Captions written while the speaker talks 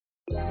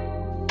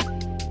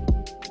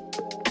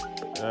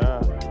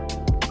Yeah.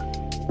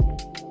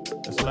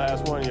 It's the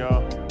last one,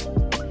 y'all.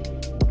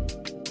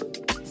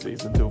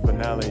 Season 2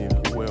 finale,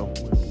 if you will.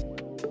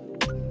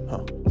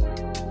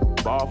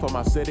 Ball for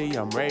my city,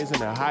 I'm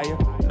raising it higher.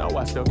 No,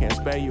 I still can't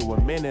spare you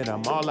a minute,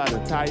 I'm all out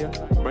of tire.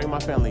 Bring my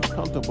family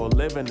comfortable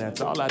living,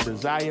 that's all I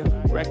desire.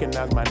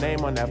 Recognize my name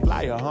on that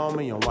flyer,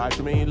 homie, and watch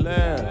me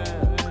live.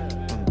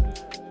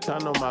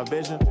 Tunnel my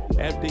vision,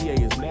 FDA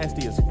is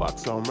nasty as fuck,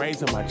 so I'm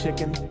raising my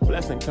chicken.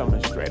 Blessing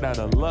coming straight out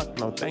of luck,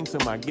 no thanks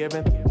in my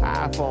giving.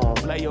 iPhone,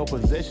 play your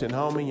position,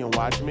 homie, and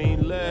watch me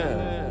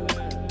live.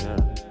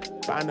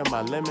 Finding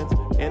my limits,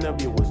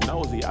 interview was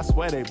nosy, I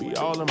swear they be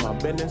all in my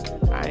business.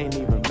 I ain't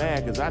even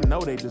mad, cause I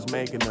know they just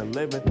making a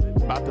living.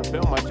 About to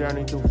film my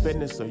journey through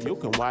fitness, so you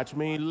can watch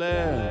me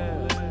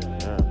live.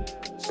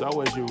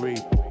 So as you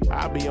read,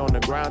 I be on the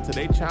ground till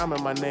they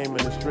chiming my name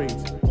in the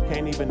streets.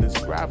 Can't even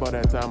describe all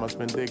that time I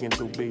spent digging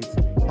through beats.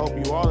 Hope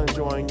you all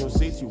enjoying your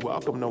seats, you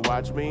welcome to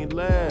watch me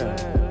live.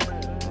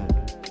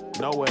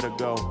 Nowhere to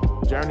go,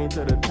 journey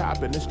to the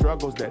top and the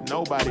struggles that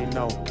nobody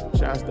know.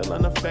 Shine still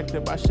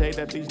unaffected by shade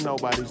that these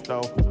nobodies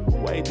throw.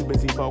 Way too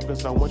busy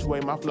focused on which way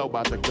my flow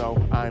about to go.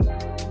 I'm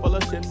full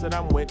of shits that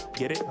I'm with,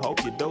 get it,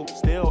 hope you do.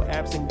 Still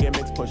absent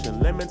gimmicks, pushing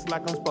limits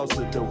like I'm supposed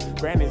to do.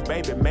 Granny's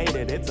baby made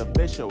it, it's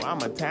official. I'm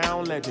a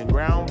town legend,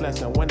 ground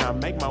blessing. When I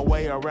make my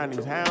way around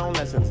these hound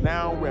lessons,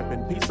 now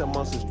repping peace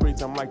amongst the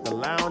streets. I'm like the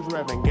lounge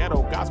revving,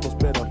 ghetto gospel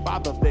spitter,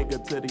 father figure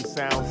to these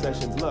sound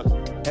sessions. Look,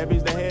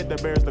 heavy's the head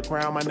that bears the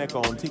crown, my neck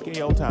on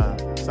TKO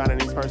time. Signing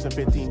these 1st and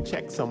 15th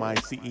checks on my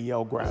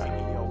CEO grind.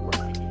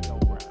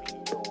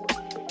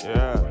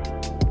 Yeah.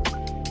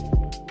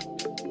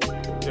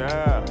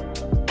 Yeah.